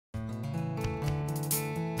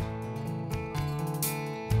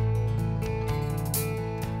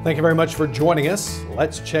Thank you very much for joining us.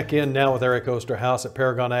 Let's check in now with Eric Osterhaus at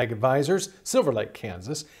Paragon Ag Advisors, Silver Lake,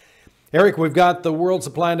 Kansas. Eric, we've got the world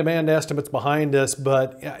supply and demand estimates behind us,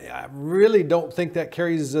 but I really don't think that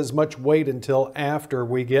carries as much weight until after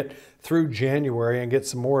we get through January and get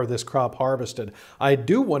some more of this crop harvested. I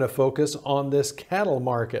do want to focus on this cattle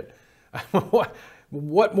market.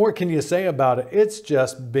 What more can you say about it? It's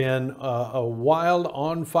just been a wild,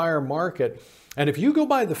 on-fire market. And if you go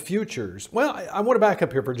by the futures, well, I want to back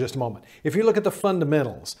up here for just a moment. If you look at the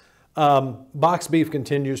fundamentals, box beef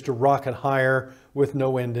continues to rocket higher with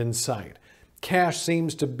no end in sight. Cash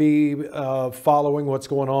seems to be following what's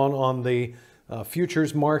going on the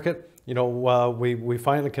futures market. You know, we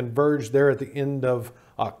finally converged there at the end of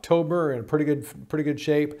October in pretty good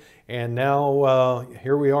shape, and now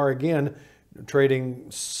here we are again, trading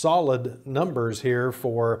solid numbers here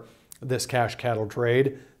for this cash cattle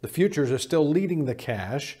trade. The futures are still leading the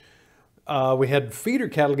cash. We had feeder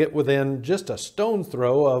cattle get within just a stone's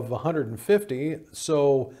throw of 150.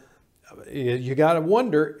 So you got to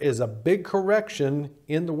wonder, is a big correction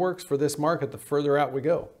in the works for this market the further out we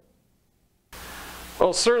go?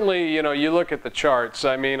 Well, certainly, you know, you look at the charts.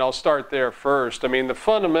 I mean, I'll start there first. I mean, the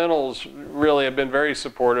fundamentals really have been very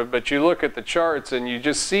supportive, but you look at the charts and you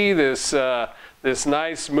just see this this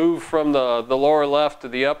nice move from the lower left to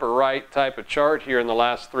the upper right type of chart here in the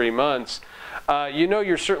last 3 months. You know,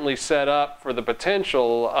 you're certainly set up for the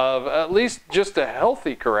potential of at least just a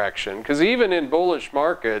healthy correction, because even in bullish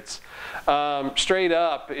markets, straight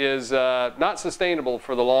up is not sustainable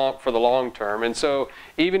for the long term. And so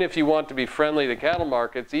even if you want to be friendly to cattle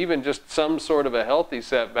markets, even just some sort of a healthy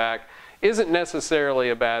setback isn't necessarily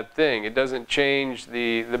a bad thing. It doesn't change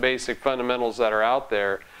the basic fundamentals that are out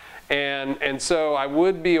there. And so I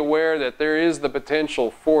would be aware that there is the potential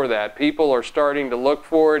for that. People are starting to look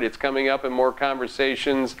for it. It's coming up in more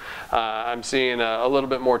conversations. I'm seeing a little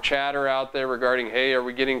bit more chatter out there regarding, hey, are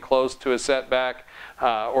we getting close to a setback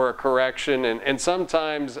or a correction? And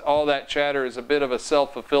sometimes all that chatter is a bit of a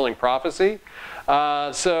self-fulfilling prophecy.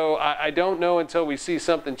 So I don't know until we see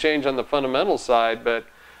something change on the fundamental side, but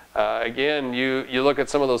again, you look at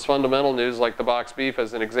some of those fundamental news like the box beef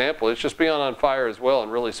as an example, it's just beyond on fire as well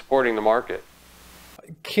and really supporting the market.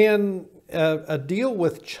 Can a deal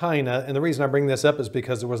with China, and the reason I bring this up is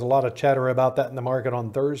because there was a lot of chatter about that in the market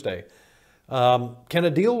on Thursday. Can a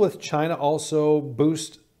deal with China also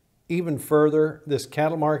boost even further this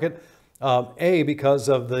cattle market? A, because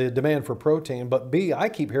of the demand for protein, but B, I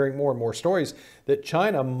keep hearing more and more stories that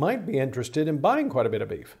China might be interested in buying quite a bit of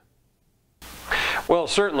beef. Well,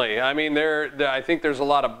 certainly. I mean, I think there's a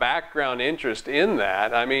lot of background interest in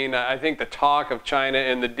that. I mean, I think the talk of China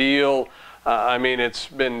and the deal, I mean, it's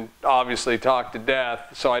been obviously talked to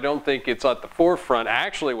death, so I don't think it's at the forefront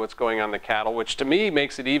actually what's going on in the cattle, which to me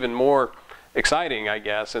makes it even more exciting, I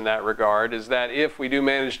guess, in that regard, is that if we do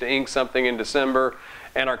manage to ink something in December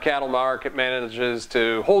and our cattle market manages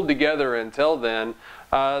to hold together until then,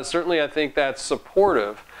 certainly I think that's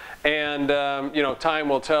supportive. And, you know, time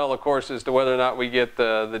will tell, of course, as to whether or not we get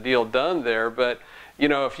the deal done there. But, you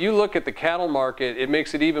know, if you look at the cattle market, it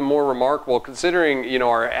makes it even more remarkable considering, you know,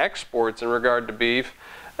 our exports in regard to beef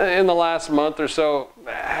in the last month or so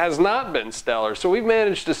has not been stellar. So we've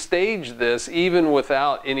managed to stage this even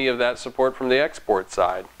without any of that support from the export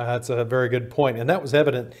side. That's a very good point. And that was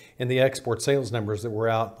evident in the export sales numbers that were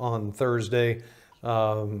out on Thursday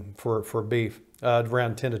for beef,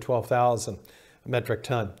 around 10 to 12,000 metric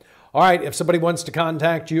ton. All right, if somebody wants to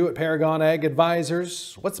contact you at Paragon Ag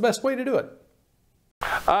Advisors, what's the best way to do it?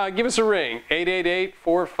 Give us a ring,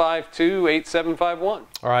 888-452-8751.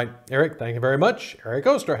 All right, Eric, thank you very much. Eric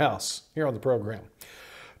Osterhaus here on the program.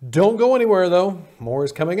 Don't go anywhere, though. More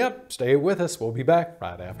is coming up. Stay with us. We'll be back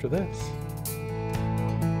right after this.